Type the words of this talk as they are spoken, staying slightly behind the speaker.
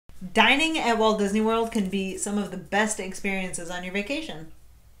Dining at Walt Disney World can be some of the best experiences on your vacation.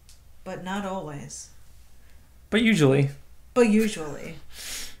 But not always. But usually. But usually.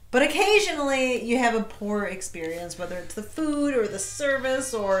 But occasionally you have a poor experience, whether it's the food or the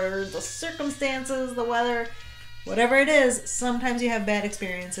service or the circumstances, the weather, whatever it is. Sometimes you have bad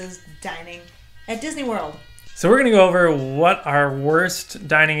experiences dining at Disney World. So we're going to go over what our worst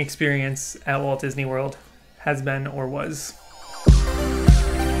dining experience at Walt Disney World has been or was.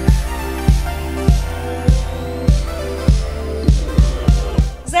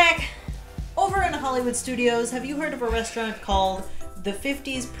 Zach, over in Hollywood Studios, have you heard of a restaurant called the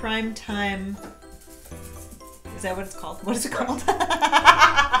 50s Primetime? Is that what it's called? What is it called?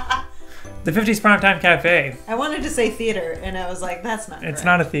 The 50s Primetime Cafe. I wanted to say theater, and I was like, that's not It's correct.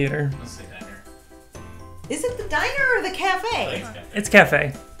 not a theater. Let's say diner. Is it the diner or the cafe? It's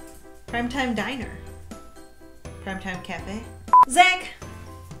cafe. Primetime Diner. Primetime Cafe. Zach,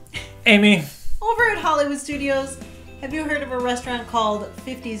 Amy. over at Hollywood Studios, have you heard of a restaurant called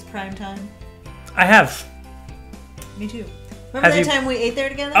 50s Primetime? I have. Me too. Remember Have that you- time we ate there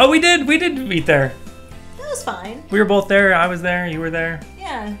together? Oh, we did meet there. That was fine. We were both there. I was there. You were there.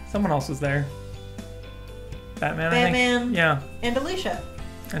 Yeah. Someone else was there. Batman, I think. Batman. Yeah. And Alicia.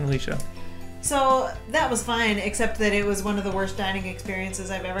 And Alicia. So that was fine, except that it was one of the worst dining experiences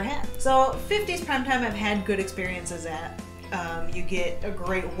I've ever had. So 50s Primetime I've had good experiences at. You get a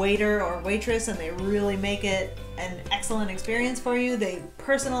great waiter or waitress and they really make it an excellent experience for you. They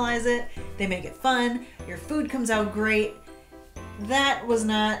personalize it. They make it fun. Your food comes out great. That was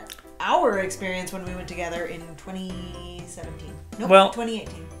not our experience when we went together in 2017. Nope, Well,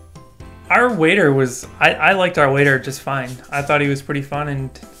 2018. Our waiter was... I liked our waiter just fine. I thought he was pretty fun and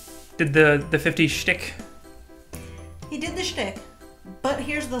did the 50s shtick. He did the shtick, but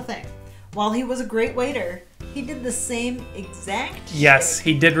here's the thing. While he was a great waiter, he did the same exact Yes, shtick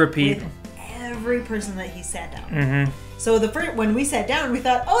he did repeat. with every person that he sat down. Mm-hmm. So when we sat down, we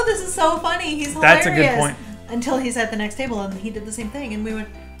thought, oh, this is so funny. He's hilarious. That's a good point. Until he's at the next table and he did the same thing. And we went,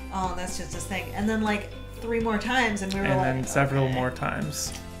 oh, that's just his thing. And then like 3 more times and we were And like, then several okay. more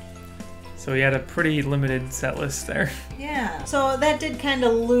times. So he had a pretty limited set list there. Yeah. So that did kind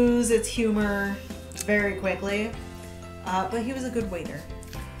of lose its humor very quickly. But he was a good waiter.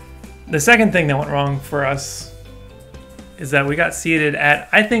 The second thing that went wrong for us is that we got seated at,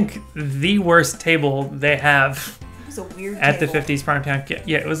 I think, the worst table they have It was a weird at table. the 50s Primetime.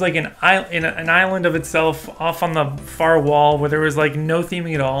 Yeah, it was like an island of itself off on the far wall where there was like no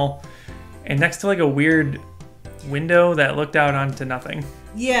theming at all. And next to like a weird window that looked out onto nothing.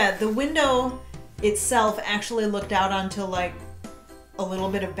 Yeah, the window itself actually looked out onto like a little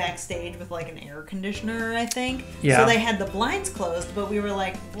bit of backstage with like an air conditioner, I think. Yeah. So they had the blinds closed, but we were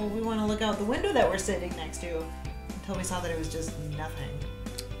like, well, we want to look out the window that we're sitting next to, until we saw that it was just nothing.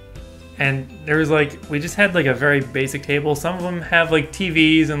 And there was like, we just had like a very basic table. Some of them have like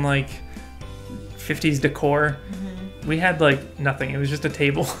TVs and like 50s decor. Mm-hmm. We had like nothing. It was just a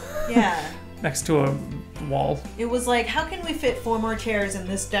table Yeah. next to a wall. It was like, how can we fit 4 more chairs in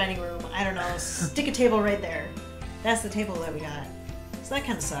this dining room? I don't know. Stick a table right there. That's the table that we got. So that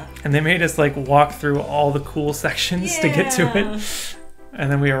kind of sucked. And they made us like walk through all the cool sections to get to Yeah. it.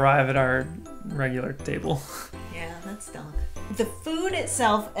 And then we arrive at our regular table. Yeah, that stunk. The food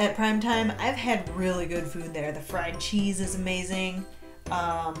itself at Primetime, I've had really good food there. The fried cheese is amazing.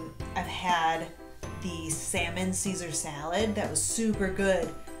 I've had the salmon Caesar salad. That was super good.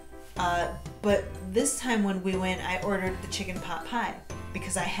 But this time when we went, I ordered the chicken pot pie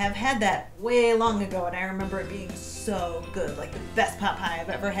because I have had that way long ago and I remember it being so good. Like the best pot pie I've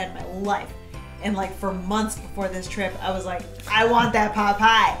ever had in my life. And like for months before this trip, I was like, I want that pot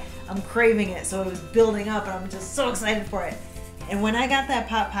pie. I'm craving it. So it was building up and I'm just so excited for it. And when I got that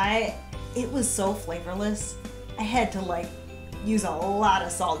pot pie, it was so flavorless. I had to like use a lot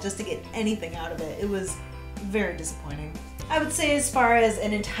of salt just to get anything out of it. It was very disappointing. I would say as far as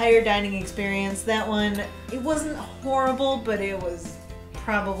an entire dining experience, that one, it wasn't horrible, but it was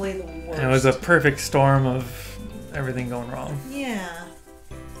probably the worst. And it was a perfect storm of everything going wrong. Yeah.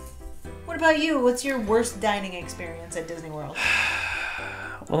 What about you? What's your worst dining experience at Disney World?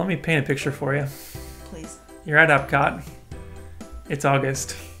 Well, let me paint a picture for you. Please. You're at Epcot. It's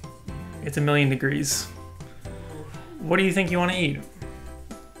August. It's 1,000,000 degrees. What do you think you want to eat?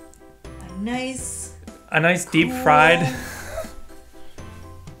 A nice A nice deep cool fried.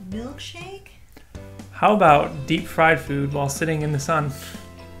 milkshake? How about deep fried food while sitting in the sun?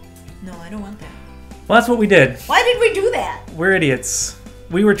 No, I don't want that. Well, that's what we did. Why did we do that? We're idiots.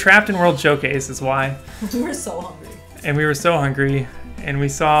 We were trapped in World Showcase, is why. We were so hungry. And we were so hungry. And we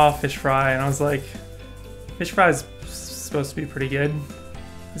saw fish fry, and I was like, fish fry is supposed to be pretty good.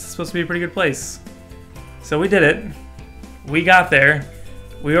 this is supposed to be a pretty good place. So we did it. We got there.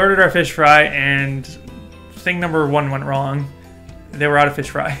 We ordered our fish fry, and thing number one went wrong. They were out of fish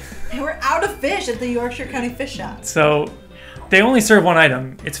fry. They were out of fish at the Yorkshire County Fish Shop. So they only serve one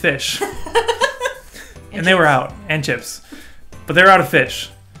item. It's fish. and they were out. And chips. But they were out of fish.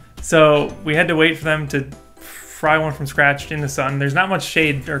 So we had to wait for them to fry one from scratch in the sun. There's not much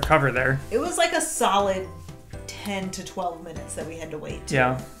shade or cover there. It was like a solid 10 to 12 minutes that we had to wait. Too.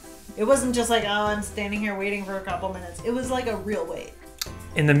 Yeah. It wasn't just like, oh, I'm standing here waiting for a couple minutes. It was like a real wait.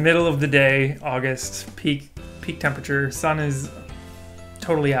 In the middle of the day, August, peak temperature, sun is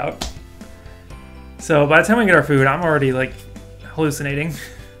totally out. So by the time we get our food, I'm already like hallucinating.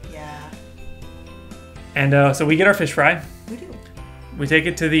 Yeah. And so we get our fish fry. We do. We take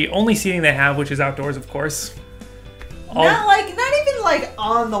it to the only seating they have, which is outdoors, of course. Not even like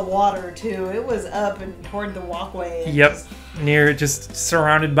on the water too. It was up and toward the walkway. Yep, near, just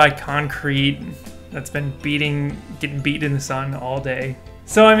surrounded by concrete that's been getting beat in the sun all day.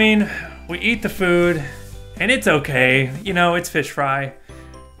 So I mean, we eat the food, and it's okay. You know, it's fish fry.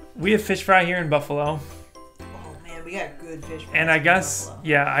 We have fish fry here in Buffalo. Oh man, we got good fish fry. And I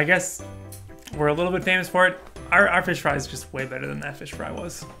guess we're a little bit famous for it. Our fish fry is just way better than that fish fry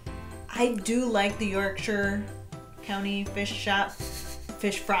was. I do like the Yorkshire County Fish Shop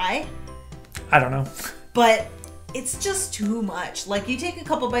fish fry. I don't know. But it's just too much. Like, you take a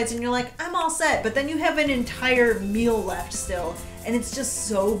couple bites and you're like, I'm all set. But then you have an entire meal left still. And it's just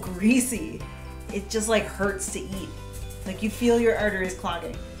so greasy. It just, like, hurts to eat. Like, you feel your arteries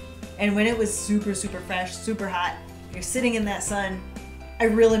clogging. And when it was super, super fresh, super hot, you're sitting in that sun, I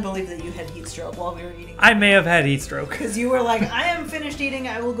really believe that you had heat stroke while we were eating. I may have had heat stroke. Because you were like, I am finished eating.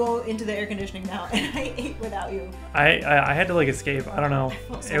 I will go into the air conditioning now. And I ate without you. I had to, like, escape. I don't know. I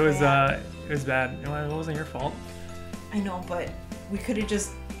felt so it was bad. It was bad. It wasn't your fault. I know, but we could have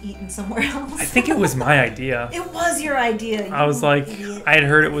just eaten somewhere else. I think it was my idea. It was your idea. I was like, idiot. I had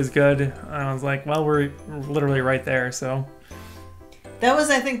heard it was good. And I was like, well, we're literally right there, so. That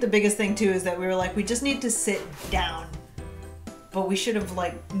was, I think, the biggest thing, too, is that we were like, we just need to sit down. But we should have,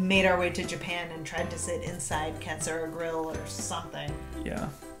 like, made our way to Japan and tried to sit inside Katsura Grill or something. Yeah.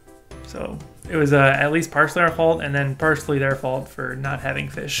 So it was at least partially our fault, and then partially their fault for not having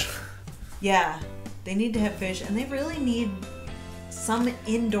fish. Yeah. They need to have fish, and they really need some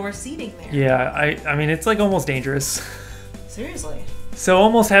indoor seating there. Yeah, I mean, it's, like, almost dangerous. Seriously. So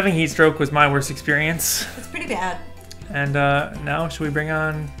almost having heat stroke was my worst experience. It's pretty bad. And now, should we bring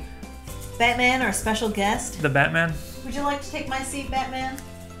on Batman, our special guest? the Batman? Would you like to take my seat, Batman?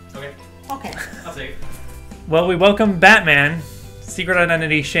 Okay, Okay. I'll take it. Well, we welcome Batman, Secret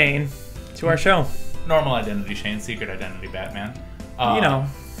Identity Shane, to our show. Normal identity Shane, secret identity Batman. You know.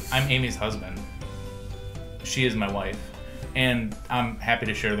 I'm Amy's husband. She is my wife. And I'm happy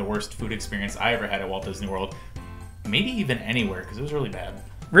to share the worst food experience I ever had at Walt Disney World. Maybe even anywhere, because it was really bad.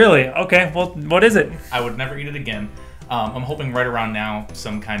 Really? Okay, well, what is it? I would never eat it again. I'm hoping right around now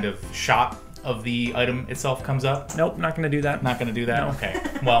some kind of shot of the item itself comes up. Nope, not going to do that. Not gonna do that? No. Okay.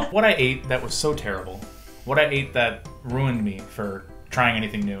 Well, what I ate that was so terrible, what I ate that ruined me for trying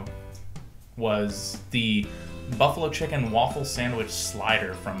anything new, was the buffalo chicken waffle sandwich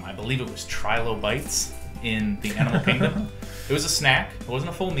slider from, I believe it was Trilo Bites in the Animal Kingdom. It was a snack. It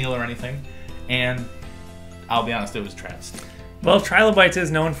wasn't a full meal or anything. And I'll be honest, it was travesty. Well, Trilobites is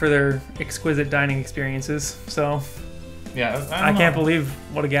known for their exquisite dining experiences, so Yeah, I can't believe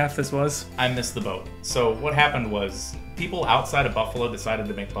what a gaffe this was. I missed the boat. So what happened was people outside of Buffalo decided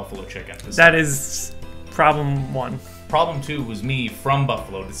to make buffalo chicken. That is problem one. Problem two was me from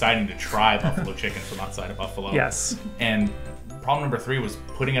Buffalo deciding to try buffalo chicken from outside of Buffalo. Yes. And problem number three was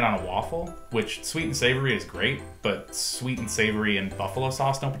putting it on a waffle, which sweet and savory is great, but sweet and savory and buffalo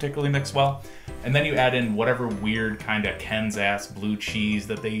sauce don't particularly mix well. And then you add in whatever weird kind of Ken's ass blue cheese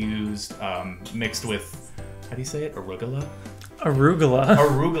that they used, mixed with, how do you say it? Arugula? Arugula.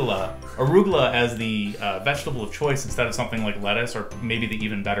 Arugula as the vegetable of choice instead of something like lettuce or maybe the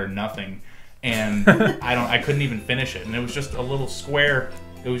even better nothing. And I couldn't even finish it. And it was just a little square.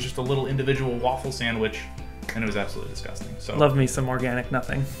 It was just a little individual waffle sandwich, and it was absolutely disgusting. So Love me some organic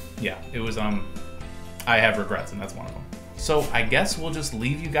nothing. yeah, it was. I have regrets, and that's one of them. So I guess we'll just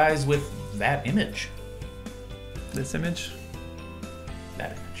leave you guys with that image. This image?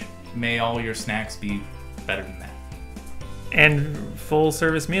 That image. May all your snacks be better than that. And full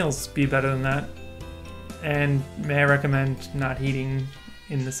service meals be better than that. And may I recommend not heating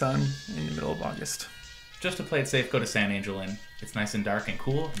in the sun in the middle of August. Just to play it safe, go to San Angel Inn. It's nice and dark and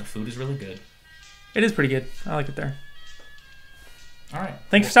cool, and the food is really good. It is pretty good. I like it there. All right.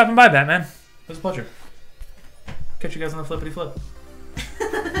 Thanks for stopping by, Batman. It was a pleasure. Catch you guys on the flippity flip.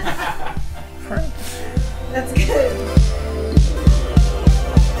 crap. That's good.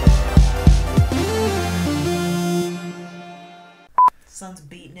 Sun's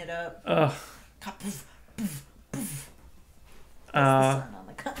beating it up. Ugh. Poof, poof, poof. That's the Uh, sun on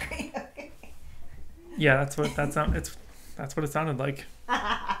the concrete. Okay. yeah, that's what that sound. That's what it sounded like.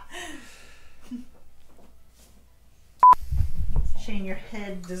 Shane, your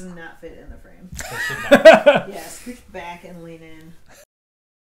head does not fit in the frame. So sit back. Yeah, scooch back and lean in.